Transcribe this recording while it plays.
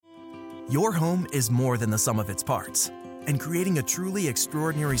Your home is more than the sum of its parts, and creating a truly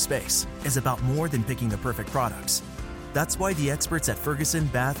extraordinary space is about more than picking the perfect products. That's why the experts at Ferguson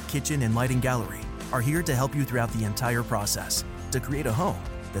Bath, Kitchen, and Lighting Gallery are here to help you throughout the entire process to create a home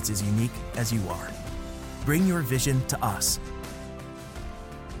that's as unique as you are. Bring your vision to us.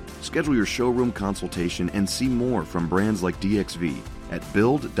 Schedule your showroom consultation and see more from brands like DXV at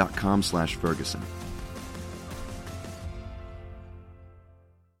build.com/Ferguson.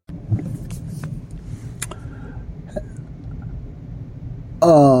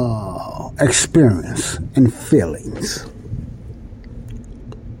 Experience and feelings.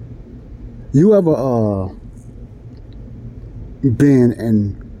 You ever been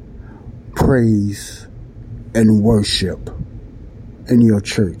in praise and worship in your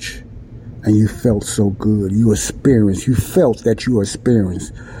church and you felt so good? You felt that you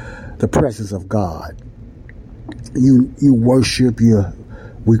experienced the presence of God. You worship,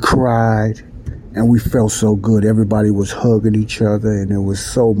 we cried, and we felt so good. Everybody was hugging each other, and there was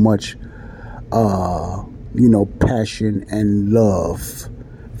so much, passion and love.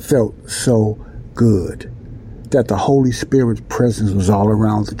 Felt so good that the Holy Spirit's presence was all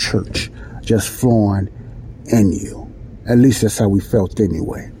around the church, just flowing in you. At least that's how we felt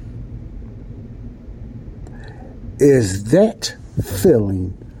anyway. Is that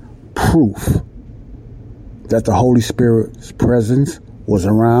feeling proof that the Holy Spirit's presence was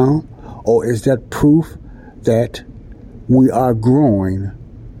around? Or is that proof that we are growing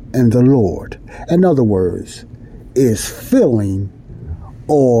in the Lord? In other words, is feeling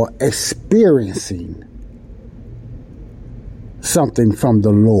or experiencing something from the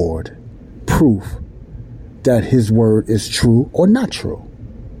Lord proof that His word is true or not true?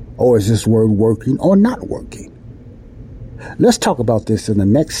 Or is this word working or not working? Let's talk about this in the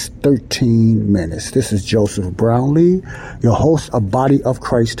next 13 minutes. This is Joseph Brownlee, your host of Body of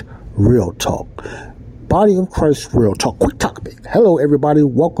Christ Real Talk. Body of Christ Real Talk. Quick topic. Hello, everybody.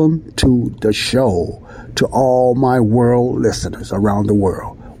 Welcome to the show. To all my world listeners around the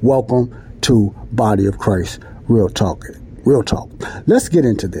world, welcome to Body of Christ Real Talk. Real Talk. Let's get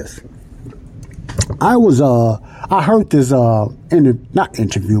into this. I heard this not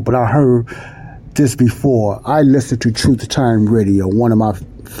interview, but I heard this before. I listened to Truth Time Radio, one of my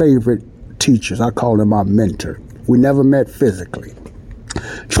favorite teachers. I call him my mentor. We never met physically.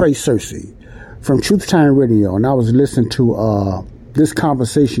 Trey Searcy from Truth Time Radio, and I was listening to this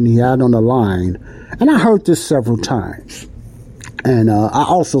conversation he had on the line, and I heard this several times. And I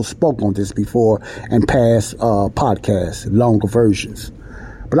also spoke on this before in past podcasts, longer versions.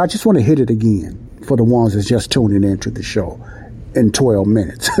 But I just want to hit it again for the ones that's just tuning into the show in 12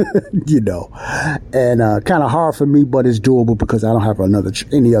 minutes, And kind of hard for me, but it's doable because I don't have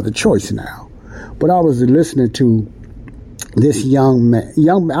any other choice now. But I was listening to this young man,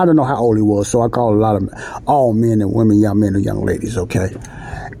 I don't know how old he was, so I call all men and women, young men and young ladies, okay?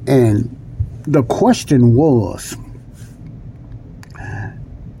 And the question was,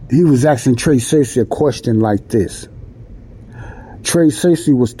 he was asking Trey Searcy a question like this. Trey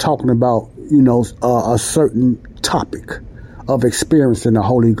Searcy was talking about, a certain topic of experiencing the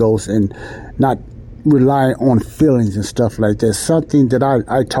Holy Ghost and not relying on feelings and stuff like that. Something that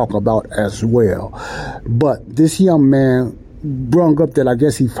I talk about as well. But this young man brung up that I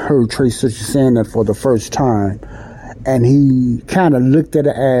guess he heard Trey Searcy saying that for the first time. And he kind of looked at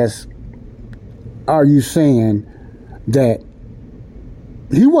it as, are you saying that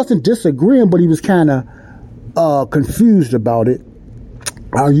he wasn't disagreeing, but he was kind of confused about it.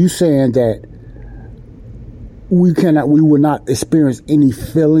 Are you saying that we will not experience any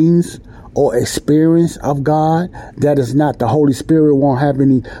feelings or experience of God? That is not the Holy Spirit. Won't have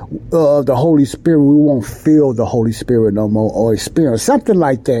any the Holy Spirit. We won't feel the Holy Spirit no more or experience something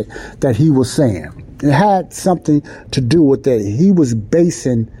like that he was saying. It had something to do with that. He was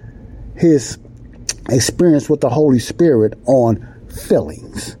basing his experience with the Holy Spirit on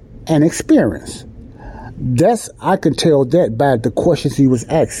feelings and experience. I can tell that by the questions he was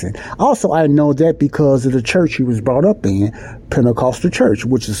asking. Also, I know that because of the church he was brought up in, Pentecostal church,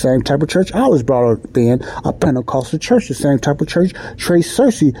 which is the same type of church I was brought up in, a Pentecostal church, the same type of church. Trey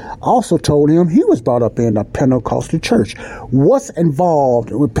Searcy also told him he was brought up in a Pentecostal church. What's involved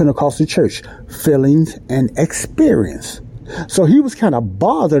with Pentecostal church? Feelings and experience. So he was kind of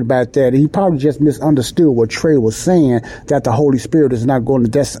bothered about that. He probably just misunderstood what Trey was saying, that the Holy Spirit is not going to,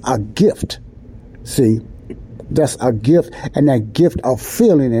 that's a gift. See, that's a gift, and that gift of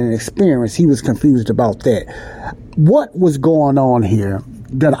feeling and experience, he was confused about that. What was going on here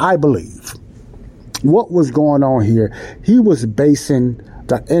that I believe? What was going on here? He was basing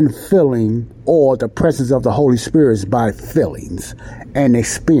the infilling or the presence of the Holy Spirit by feelings and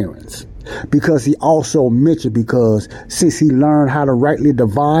experience. because he also mentioned, because since he learned how to rightly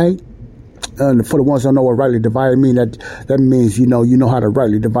divide, and for the ones who don't know what rightly divide means, that means you know how to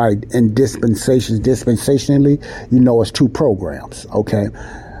rightly divide in dispensations. Dispensationally, it's 2 programs. Okay,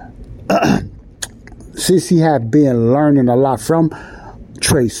 since he had been learning a lot from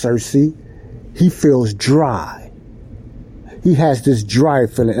Trey Cersei, he feels dry. He has this dry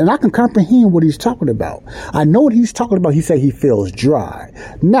feeling, and I can comprehend what he's talking about. I know what he's talking about. He said he feels dry.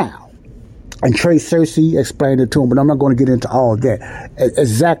 Now, and Trey Cersei explained it to him, but I'm not going to get into all that.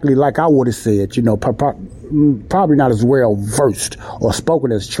 Exactly like I would have said, probably not as well versed or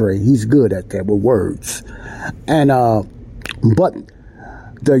spoken as Trey. He's good at that with words. And, but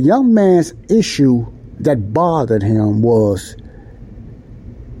the young man's issue that bothered him was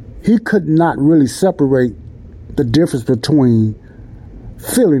he could not really separate the difference between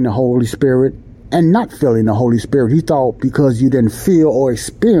feeling the Holy Spirit and not feeling the Holy Spirit. He thought because you didn't feel or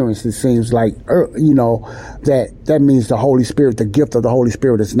experience, it seems like, that means the Holy Spirit, the gift of the Holy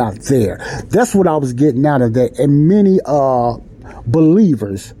Spirit is not there. That's what I was getting out of that. And many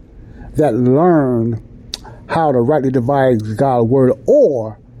believers that learn how to rightly divide God's word,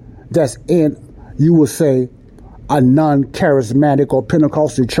 or that's in, you would say, a non-charismatic or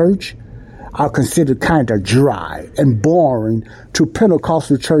Pentecostal church, are considered kind of dry and boring to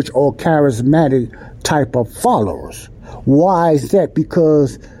Pentecostal church or charismatic type of followers. Why is that?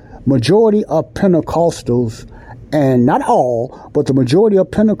 Because majority of Pentecostals, and not all, but the majority of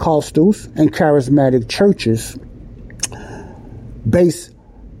Pentecostals and charismatic churches base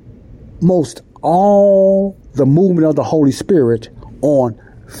most all the movement of the Holy Spirit on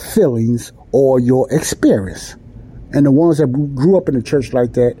feelings or your experience. And the ones that grew up in a church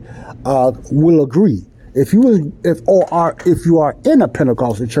like that will agree. If you are in a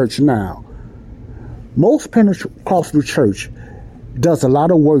Pentecostal church now, most Pentecostal church does a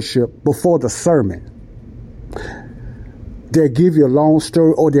lot of worship before the sermon. They'll give you a long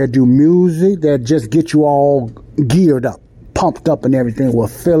story, or they'll do music that just get you all geared up, pumped up and everything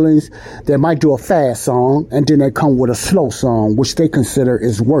with feelings. They might do a fast song, and then they come with a slow song, which they consider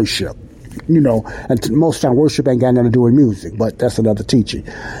is worship. And most time worship ain't got nothing to do with music, but that's another teaching.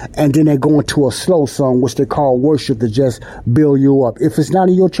 And then they go into a slow song, which they call worship, to just build you up. If it's not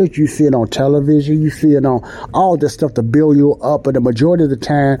in your church, you see it on television, you see it on all this stuff to build you up. But the majority of the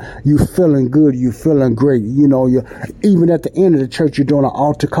time, you feeling good, you feeling great. You even at the end of the church, you're doing an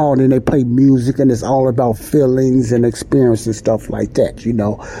altar call, and then they play music, and it's all about feelings and experience and stuff like that.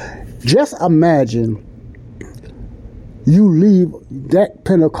 Just imagine you leave that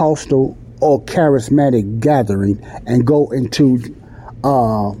Pentecostal or charismatic gathering and go into,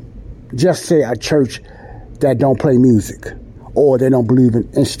 just say, a church that don't play music, or they don't believe in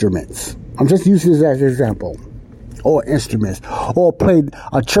instruments. I'm just using this as an example. Or instruments. Or play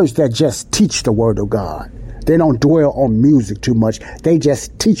a church that just teach the Word of God. They don't dwell on music too much. They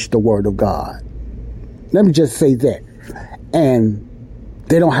just teach the Word of God. Let me just say that. And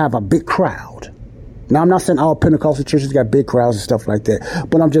they don't have a big crowd. Now, I'm not saying all Pentecostal churches got big crowds and stuff like that,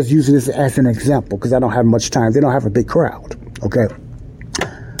 but I'm just using this as an example because I don't have much time. They don't have a big crowd, okay?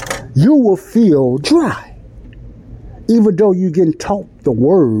 You will feel dry. Even though you're getting taught the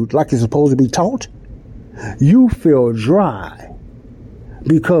word like it's supposed to be taught, you feel dry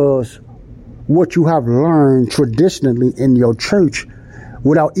because what you have learned traditionally in your church,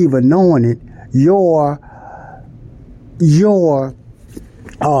 without even knowing it,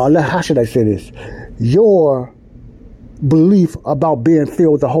 how should I say this? Your belief about being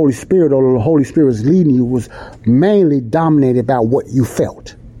filled with the Holy Spirit, or the Holy Spirit is leading you, was mainly dominated by what you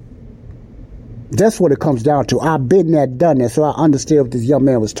felt. That's what it comes down to. I've been there, done that, so I understand what this young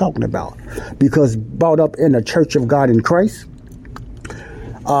man was talking about. Because brought up in the Church of God in Christ,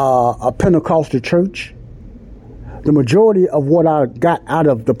 a Pentecostal church, the majority of what I got out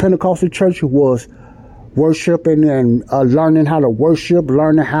of the Pentecostal church was worshiping and learning how to worship,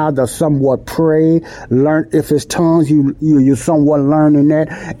 learning how to somewhat pray, learn if it's tongues, you somewhat learning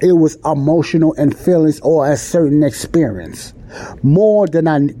that. It was emotional and feelings or a certain experience more than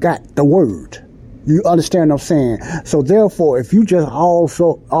I got the word. You understand what I'm saying? So therefore, if you just all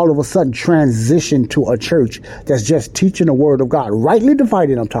of a sudden transition to a church that's just teaching the word of God, rightly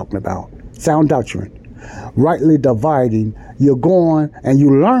dividing, I'm talking about sound doctrine, rightly dividing, you're going and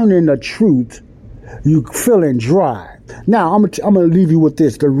you learning the truth. You feeling dry. Now, I'm going to leave you with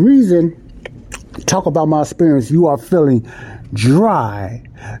this. The reason, talk about my experience, you are feeling dry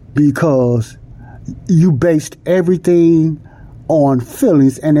because you based everything on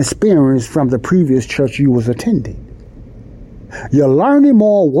feelings and experience from the previous church you was attending. You're learning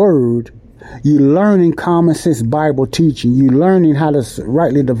more word You learning common sense Bible teaching. You learning how to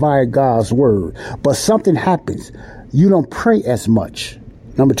rightly divide God's word. But something happens. You don't pray as much.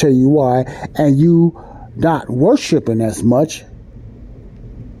 I'm going to tell you why. And you not worshiping as much.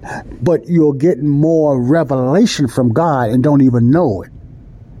 But you're getting more revelation from God and don't even know it.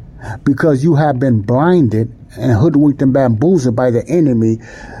 Because you have been blinded and hoodwinked and bamboozled by the enemy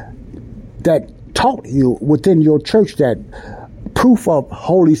that taught you within your church that proof of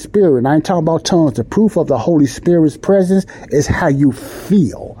Holy Spirit, and I ain't talking about tongues, the proof of the Holy Spirit's presence is how you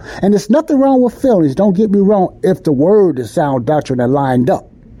feel. And there's nothing wrong with feelings. Don't get me wrong if the word is sound doctrine and lined up.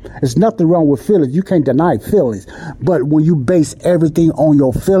 There's nothing wrong with feelings. You can't deny feelings. But when you base everything on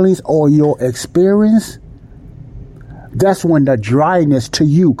your feelings or your experience, that's when the dryness to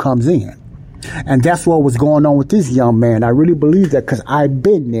you comes in. And that's what was going on with this young man. I really believe that because I've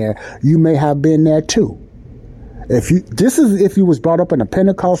been there. You may have been there too. If you was brought up in a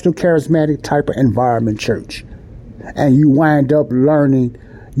Pentecostal charismatic type of environment church and you wind up learning,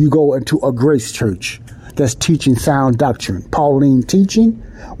 you go into a grace church that's teaching sound doctrine, Pauline teaching,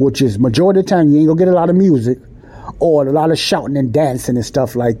 which is majority of the time you ain't gonna get a lot of music or a lot of shouting and dancing and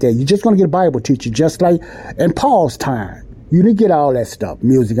stuff like that. You're just gonna get a Bible teacher, just like in Paul's time. You didn't get all that stuff,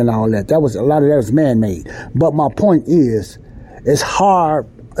 music and all that. A lot of that was man-made. But my point is, it's hard.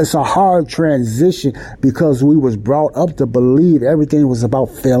 It's a hard transition because we was brought up to believe everything was about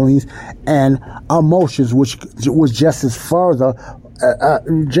feelings and emotions, which was just as far from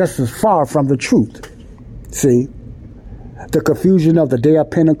the truth. See, the confusion of the day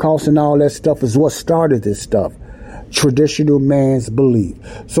of Pentecost and all that stuff is what started this stuff. Traditional man's belief.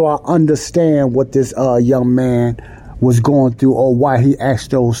 So I understand what this young man was going through or why he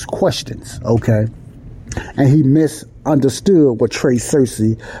asked those questions. Okay. And he misunderstood what Trey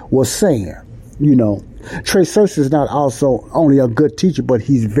Cersei was saying. You know, Trey Cersei is not also only a good teacher, but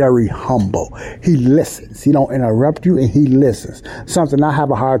he's very humble. He listens. He don't interrupt you, and he listens. Something I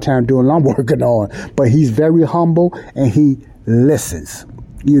have a hard time doing, I'm working on. But he's very humble, and he listens,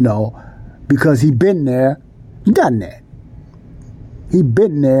 you know, because he been there, done that. He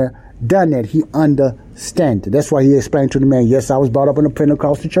been there, done that. He understands it. That's why he explained to the man, yes, I was brought up in a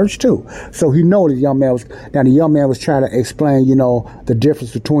Pentecostal church too. So he know the young man was trying to explain, you know, the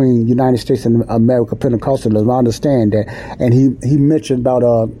difference between United States and America Pentecostalism. I understand that. And he mentioned about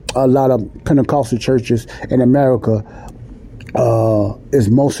a lot of Pentecostal churches in America is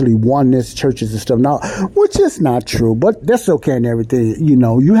mostly oneness churches and stuff now, which is not true, but that's okay and everything. You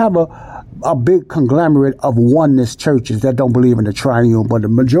know, you have a big conglomerate of oneness churches that don't believe in the triune, but the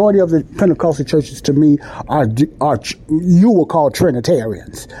majority of the Pentecostal churches to me are you will call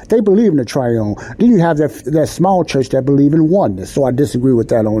Trinitarians. They believe in the triune. Then you have that small church that believe in oneness. So I disagree with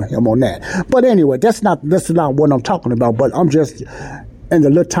that on him on that. But anyway, that's not what I'm talking about. But I'm just in the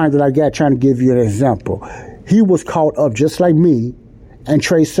little time that I got trying to give you an example. He was caught up just like me and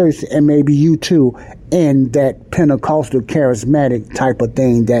Trey Cersei and maybe you too in that Pentecostal charismatic type of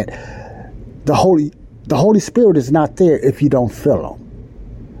thing that the Holy Spirit is not there if you don't feel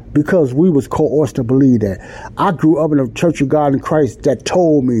him. Because we was coerced to believe that. I grew up in a Church of God in Christ that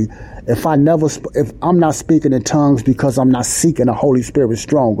told me if I'm not speaking in tongues because I'm not seeking the Holy Spirit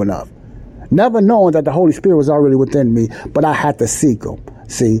strong enough. Never knowing that the Holy Spirit was already within me, but I had to seek him.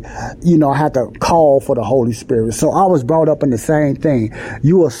 See, you know, I had to call for the Holy Spirit. So I was brought up in the same thing.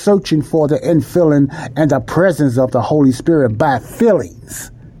 You are searching for the infilling and the presence of the Holy Spirit by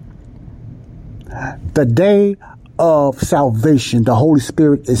feelings. The day of salvation, the Holy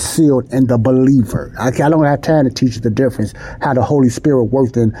Spirit is sealed in the believer. I don't have time to teach you the difference, how the Holy Spirit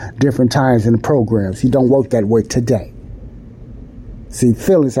worked in different times in the programs. He don't work that way today. See,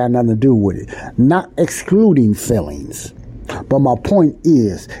 feelings have nothing to do with it. Not excluding feelings. But my point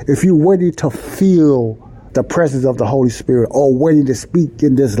is, if you're waiting to feel the presence of the Holy Spirit or waiting to speak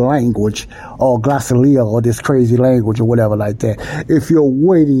in this language or glossalia or this crazy language or whatever like that, if you're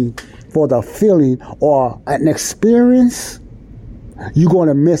waiting for the feeling or an experience, you're going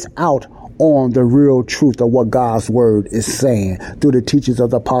to miss out on the real truth of what God's word is saying through the teachings of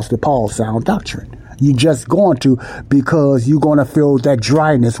the Apostle Paul's sound doctrine. You're just going to, because you're going to feel that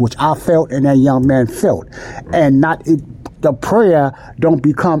dryness, which I felt and that young man felt. And the prayer don't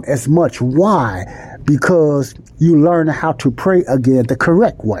become as much. Why? Because you learn how to pray again the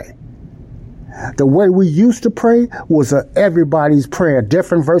correct way. The way we used to pray was everybody's prayer.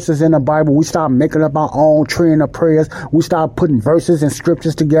 Different verses in the Bible. We started making up our own trend of prayers. We started putting verses and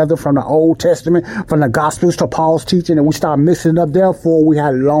scriptures together from the Old Testament, from the Gospels to Paul's teaching, and we started mixing it up. Therefore, we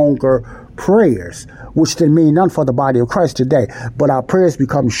had longer prayers, which didn't mean nothing for the body of Christ today. But our prayers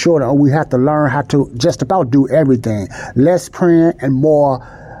become shorter, and we have to learn how to just about do everything. Less praying and more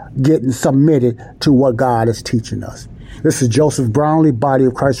getting submitted to what God is teaching us. This is Joseph Brownlee, Body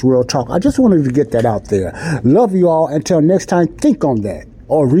of Christ Real Talk. I just wanted to get that out there. Love you all. Until next time, think on that.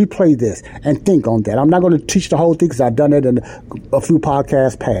 Or replay this and think on that. I'm not going to teach the whole thing because I've done it in a few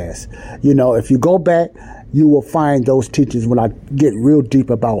podcasts past. You know, if you go back, you will find those teachings when I get real deep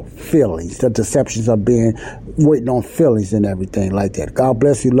about feelings, the deceptions of being waiting on feelings and everything like that. God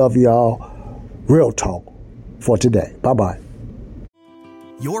bless you. Love you all. Real talk for today. Bye-bye.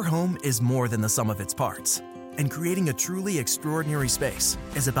 Your home is more than the sum of its parts. And creating a truly extraordinary space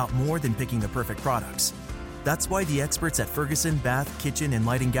is about more than picking the perfect products. That's why the experts at Ferguson Bath, Kitchen, and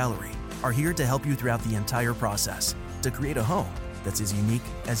Lighting Gallery are here to help you throughout the entire process to create a home that's as unique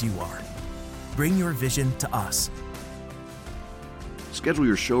as you are. Bring your vision to us. Schedule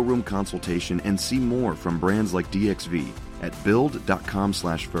your showroom consultation and see more from brands like DXV at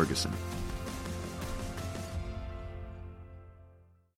build.com/Ferguson.